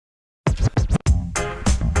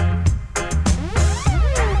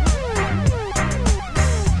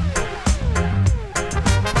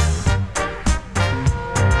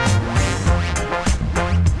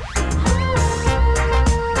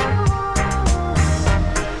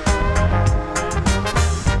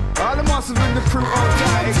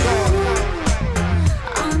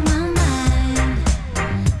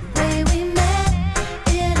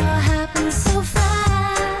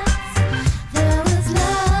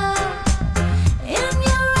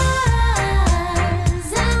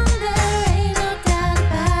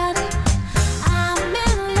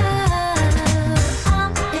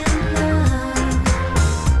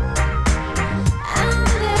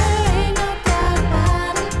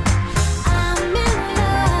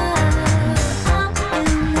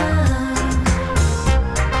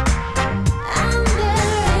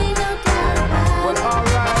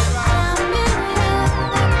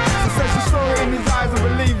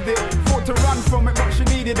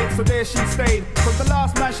needed it, so there she stayed. Cause the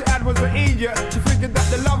last man she had was an idiot. She figured that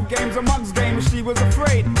the love game's a mug's game and she was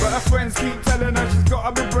afraid. But her friends keep telling her she's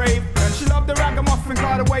gotta be brave. And she loved the ragamuffin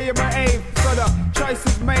car the way you behave. So the choice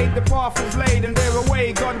is made, the path is laid, and they're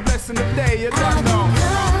away. God bless in the day, you don't know.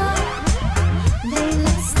 Late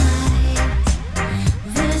last night,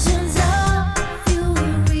 visions of you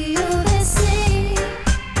were real, they see.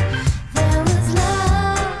 There was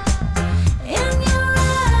love in your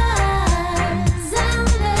eyes, and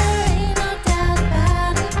there ain't no doubt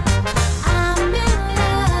about it. I'm in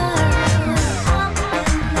love, I'm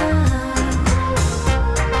in love,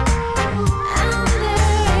 and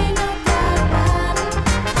there ain't no doubt about it.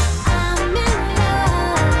 I'm in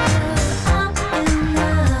love, I'm in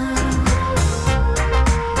love.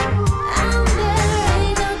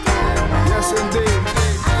 Yes, indeed.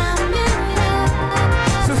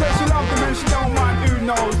 She said she loved him and she don't mind who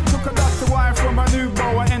knows. Took a glass of wine from a new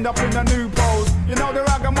bowl and end up in a new pose. You know the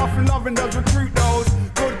ragamuffin loving does recruit those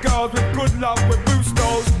good girls with good love with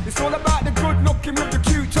boostos. It's all about the good looking with the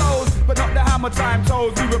cute toes, but not the hammer time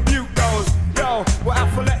toes. We were